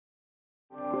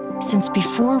Since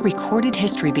before recorded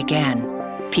history began,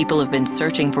 people have been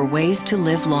searching for ways to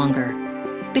live longer.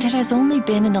 But it has only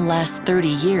been in the last 30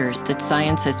 years that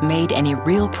science has made any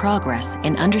real progress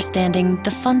in understanding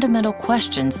the fundamental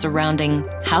questions surrounding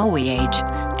how we age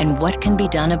and what can be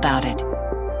done about it.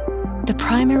 The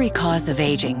primary cause of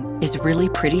aging is really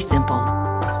pretty simple.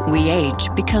 We age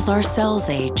because our cells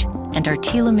age and our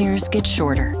telomeres get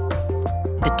shorter.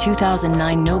 The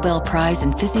 2009 Nobel Prize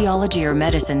in Physiology or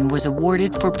Medicine was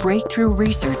awarded for breakthrough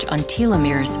research on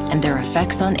telomeres and their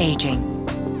effects on aging.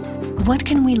 What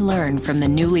can we learn from the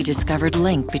newly discovered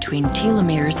link between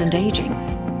telomeres and aging?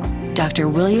 Dr.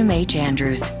 William H.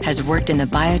 Andrews has worked in the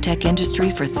biotech industry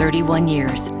for 31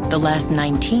 years, the last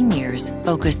 19 years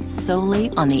focused solely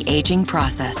on the aging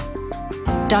process.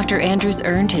 Dr. Andrews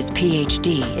earned his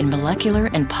PhD in molecular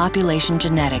and population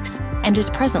genetics and is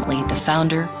presently the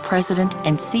founder, president,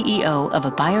 and CEO of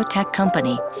a biotech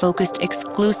company focused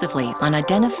exclusively on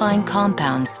identifying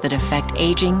compounds that affect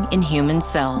aging in human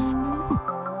cells.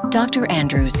 Dr.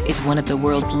 Andrews is one of the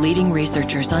world's leading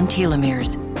researchers on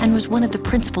telomeres and was one of the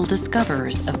principal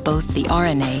discoverers of both the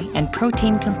RNA and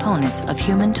protein components of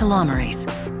human telomerase.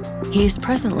 He is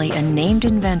presently a named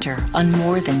inventor on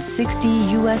more than 60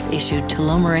 US-issued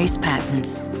telomerase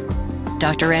patents.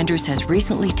 Dr. Andrews has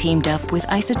recently teamed up with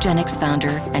Isagenix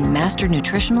founder and master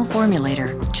nutritional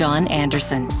formulator John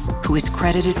Anderson, who is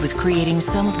credited with creating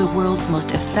some of the world's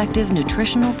most effective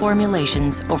nutritional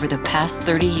formulations over the past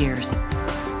 30 years.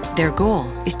 Their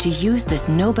goal is to use this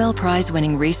Nobel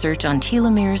Prize-winning research on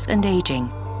telomeres and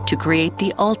aging to create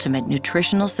the ultimate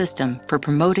nutritional system for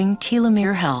promoting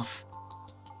telomere health.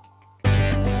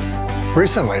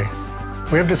 Recently,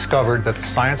 we have discovered that the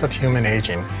science of human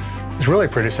aging is really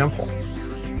pretty simple.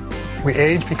 We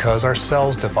age because our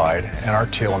cells divide and our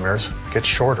telomeres get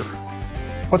shorter.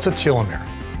 What's a telomere?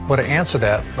 Well, to answer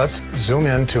that, let's zoom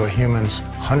into a human's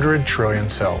 100 trillion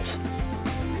cells.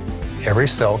 Every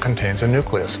cell contains a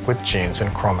nucleus with genes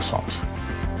and chromosomes.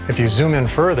 If you zoom in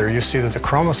further, you see that the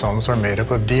chromosomes are made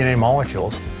up of DNA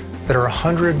molecules that are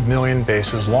 100 million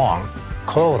bases long,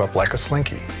 coiled up like a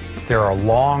slinky. There are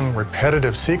long,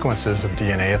 repetitive sequences of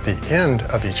DNA at the end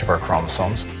of each of our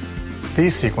chromosomes.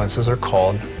 These sequences are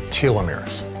called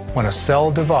telomeres. When a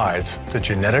cell divides, the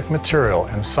genetic material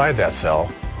inside that cell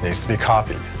needs to be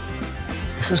copied.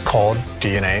 This is called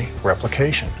DNA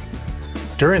replication.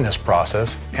 During this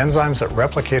process, enzymes that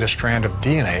replicate a strand of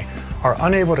DNA are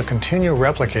unable to continue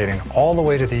replicating all the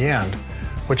way to the end,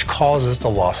 which causes the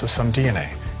loss of some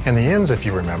DNA. And the ends, if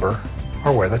you remember,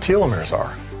 are where the telomeres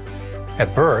are.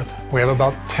 At birth, we have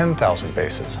about 10,000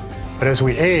 bases. But as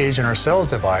we age and our cells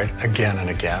divide again and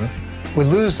again, we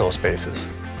lose those bases.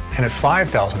 And at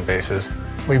 5,000 bases,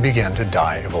 we begin to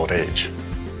die of old age.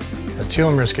 As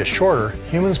telomeres get shorter,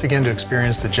 humans begin to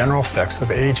experience the general effects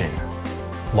of aging.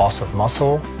 Loss of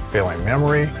muscle, failing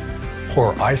memory,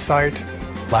 poor eyesight,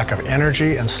 lack of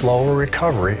energy, and slower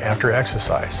recovery after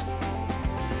exercise.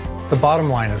 The bottom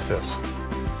line is this: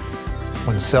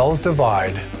 when cells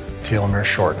divide, telomeres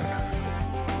shorten.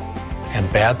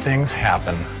 And bad things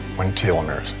happen when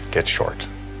telomeres get short.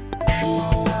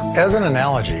 As an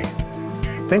analogy,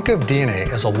 think of DNA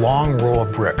as a long row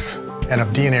of bricks, and of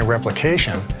DNA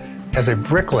replication as a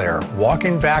bricklayer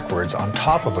walking backwards on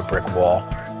top of a brick wall,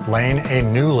 laying a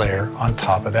new layer on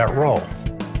top of that row.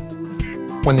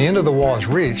 When the end of the wall is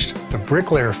reached, the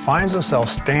bricklayer finds himself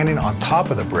standing on top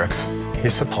of the bricks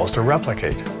he's supposed to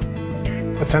replicate.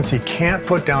 But since he can't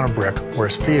put down a brick where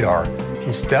his feet are,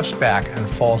 he steps back and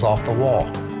falls off the wall,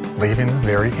 leaving the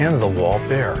very end of the wall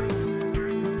bare.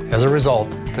 As a result,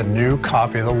 the new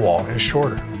copy of the wall is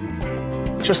shorter.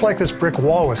 Just like this brick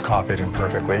wall was copied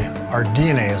imperfectly, our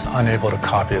DNA is unable to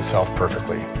copy itself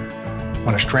perfectly.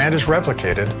 When a strand is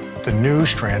replicated, the new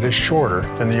strand is shorter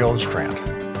than the old strand.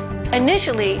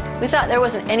 Initially, we thought there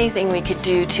wasn't anything we could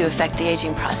do to affect the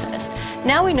aging process.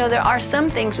 Now we know there are some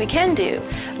things we can do,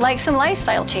 like some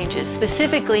lifestyle changes,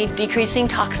 specifically decreasing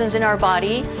toxins in our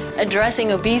body,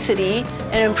 addressing obesity,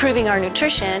 and improving our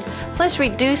nutrition, plus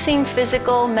reducing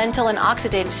physical, mental, and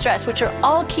oxidative stress, which are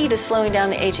all key to slowing down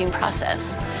the aging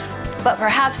process. But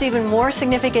perhaps even more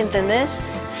significant than this,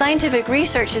 scientific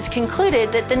research has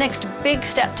concluded that the next big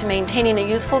step to maintaining a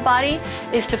youthful body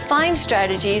is to find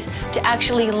strategies to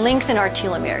actually lengthen our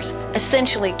telomeres,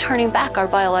 essentially turning back our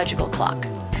biological clock.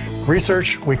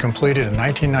 Research we completed in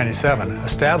 1997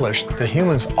 established that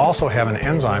humans also have an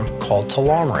enzyme called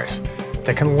telomerase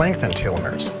that can lengthen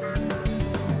telomeres.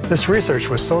 This research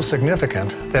was so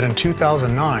significant that in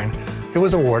 2009 it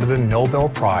was awarded the Nobel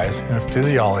Prize in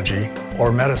Physiology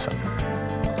or Medicine.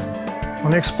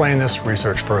 Let me explain this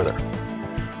research further.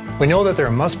 We know that there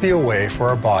must be a way for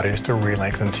our bodies to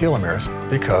re-lengthen telomeres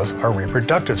because our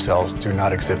reproductive cells do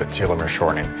not exhibit telomere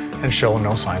shortening and show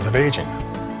no signs of aging.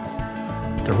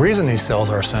 The reason these cells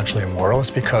are essentially immortal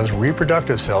is because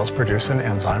reproductive cells produce an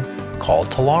enzyme called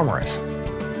telomerase.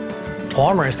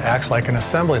 Telomerase acts like an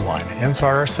assembly line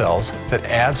inside our cells that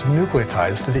adds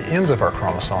nucleotides to the ends of our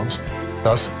chromosomes,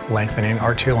 thus lengthening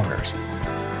our telomeres.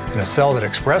 In a cell that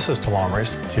expresses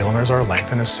telomeres are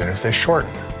lengthened as soon as they shorten.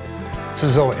 It's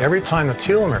as though every time the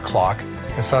telomere clock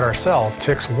inside our cell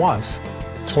ticks once,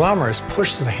 telomerase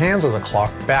pushes the hands of the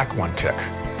clock back one tick.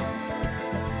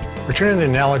 Returning to the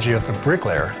analogy of the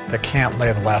bricklayer that can't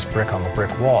lay the last brick on the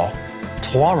brick wall,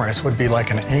 telomerase would be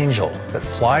like an angel that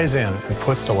flies in and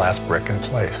puts the last brick in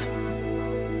place.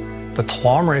 The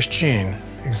telomerase gene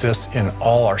exists in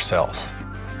all our cells.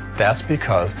 That's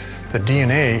because the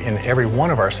DNA in every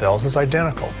one of our cells is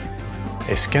identical.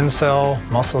 A skin cell,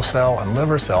 muscle cell, and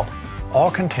liver cell all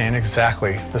contain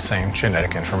exactly the same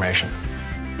genetic information.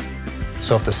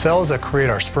 So if the cells that create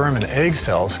our sperm and egg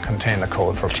cells contain the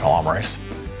code for telomerase,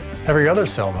 every other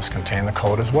cell must contain the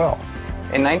code as well.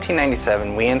 In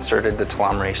 1997, we inserted the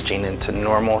telomerase gene into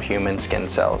normal human skin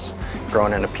cells,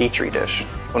 grown in a petri dish.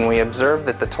 When we observed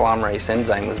that the telomerase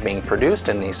enzyme was being produced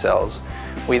in these cells,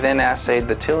 we then assayed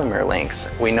the telomere lengths.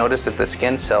 We noticed that the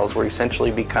skin cells were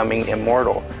essentially becoming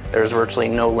immortal. There was virtually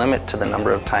no limit to the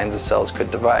number of times the cells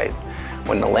could divide.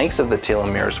 When the lengths of the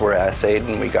telomeres were assayed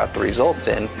and we got the results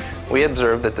in, we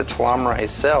observed that the telomerase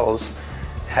cells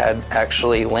had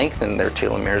actually lengthened their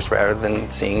telomeres rather than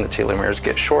seeing the telomeres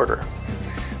get shorter.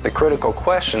 The critical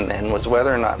question then was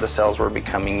whether or not the cells were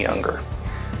becoming younger.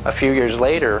 A few years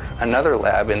later, another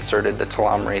lab inserted the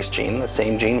telomerase gene, the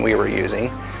same gene we were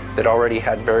using, that already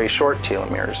had very short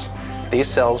telomeres. These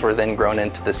cells were then grown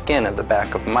into the skin of the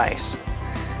back of mice.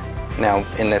 Now,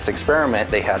 in this experiment,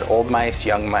 they had old mice,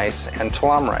 young mice, and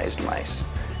telomerized mice.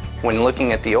 When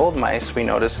looking at the old mice, we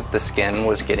noticed that the skin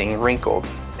was getting wrinkled.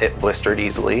 It blistered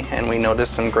easily, and we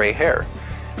noticed some gray hair.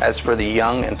 As for the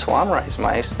young and telomerized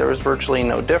mice, there was virtually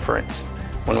no difference.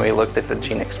 When we looked at the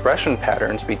gene expression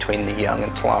patterns between the young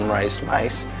and telomerized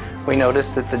mice, we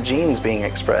noticed that the genes being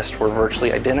expressed were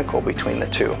virtually identical between the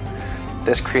two.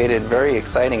 This created very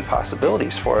exciting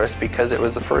possibilities for us because it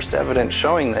was the first evidence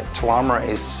showing that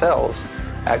telomerase cells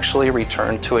actually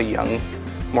return to a young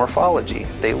morphology.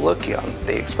 They look young,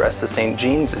 they express the same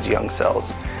genes as young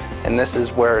cells. And this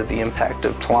is where the impact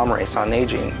of telomerase on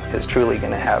aging is truly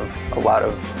going to have a lot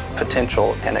of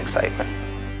potential and excitement.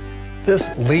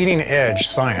 This leading-edge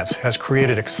science has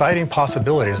created exciting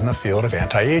possibilities in the field of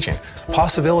anti-aging,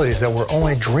 possibilities that were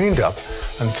only dreamed up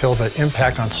until the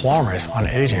impact on telomerase on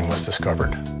aging was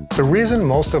discovered. The reason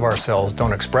most of our cells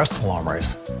don't express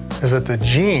telomerase is that the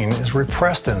gene is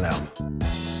repressed in them.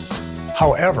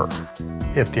 However,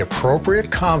 if the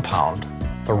appropriate compound,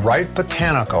 the right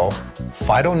botanical,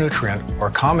 phytonutrient, or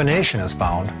combination is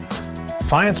found,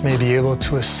 science may be able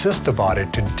to assist the body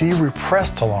to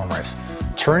de-repress telomerase,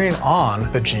 turning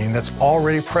on the gene that's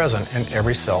already present in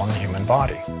every cell in the human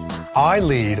body. I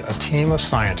lead a team of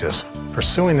scientists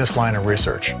pursuing this line of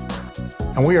research,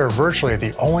 and we are virtually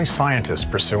the only scientists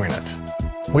pursuing it.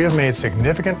 We have made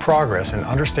significant progress in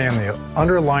understanding the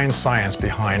underlying science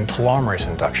behind telomerase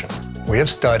induction. We have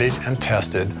studied and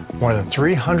tested more than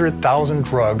 300,000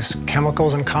 drugs,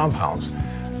 chemicals, and compounds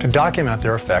to document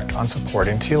their effect on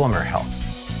supporting telomere health.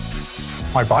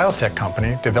 My biotech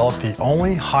company developed the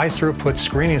only high-throughput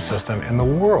screening system in the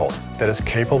world that is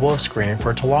capable of screening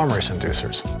for telomerase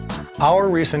inducers. Our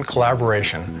recent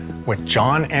collaboration with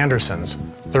John Anderson's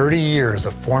 30 years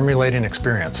of formulating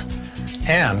experience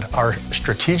and our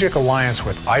strategic alliance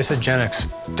with Isagenix'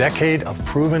 decade of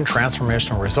proven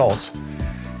transformational results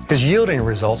is yielding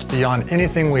results beyond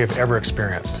anything we have ever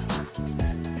experienced.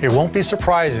 It won't be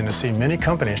surprising to see many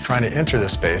companies trying to enter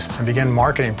this space and begin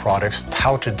marketing products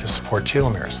touted to support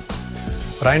telomeres.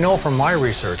 But I know from my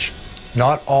research,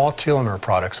 not all telomere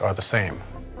products are the same.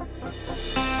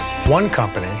 One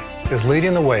company is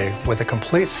leading the way with a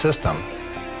complete system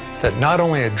that not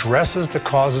only addresses the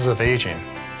causes of aging,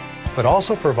 but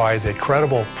also provides a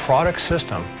credible product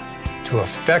system to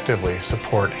effectively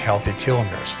support healthy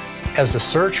telomeres. As the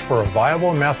search for a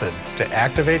viable method to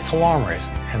activate telomerase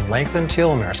and lengthen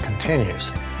telomeres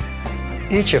continues,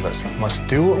 each of us must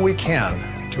do what we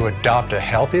can to adopt a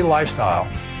healthy lifestyle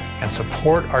and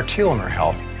support our telomere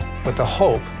health with the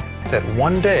hope that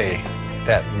one day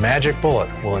that magic bullet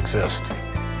will exist.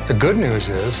 The good news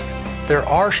is there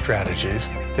are strategies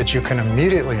that you can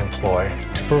immediately employ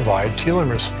to provide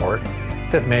telomere support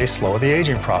that may slow the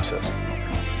aging process.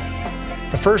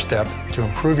 The first step to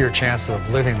improve your chances of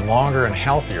living longer and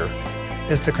healthier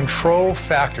is to control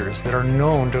factors that are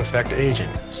known to affect aging,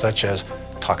 such as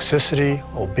toxicity,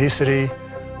 obesity,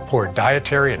 poor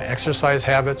dietary and exercise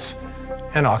habits,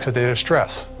 and oxidative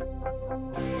stress.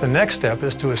 The next step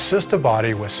is to assist the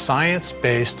body with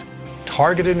science-based,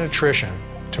 targeted nutrition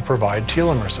to provide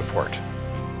telomere support.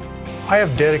 I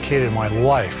have dedicated my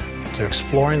life to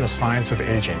exploring the science of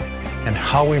aging and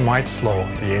how we might slow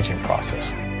the aging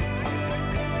process.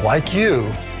 Like you,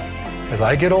 as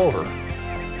I get older,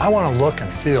 I want to look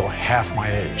and feel half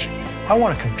my age. I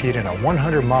want to compete in a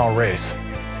 100-mile race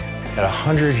at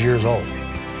 100 years old.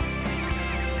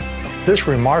 This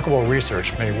remarkable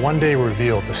research may one day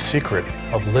reveal the secret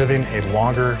of living a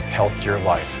longer, healthier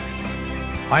life.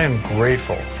 I am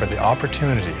grateful for the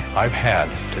opportunity I've had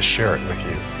to share it with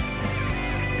you.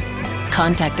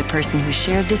 Contact the person who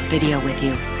shared this video with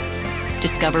you.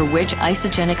 Discover which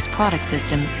Isagenix product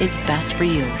system is best for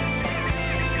you.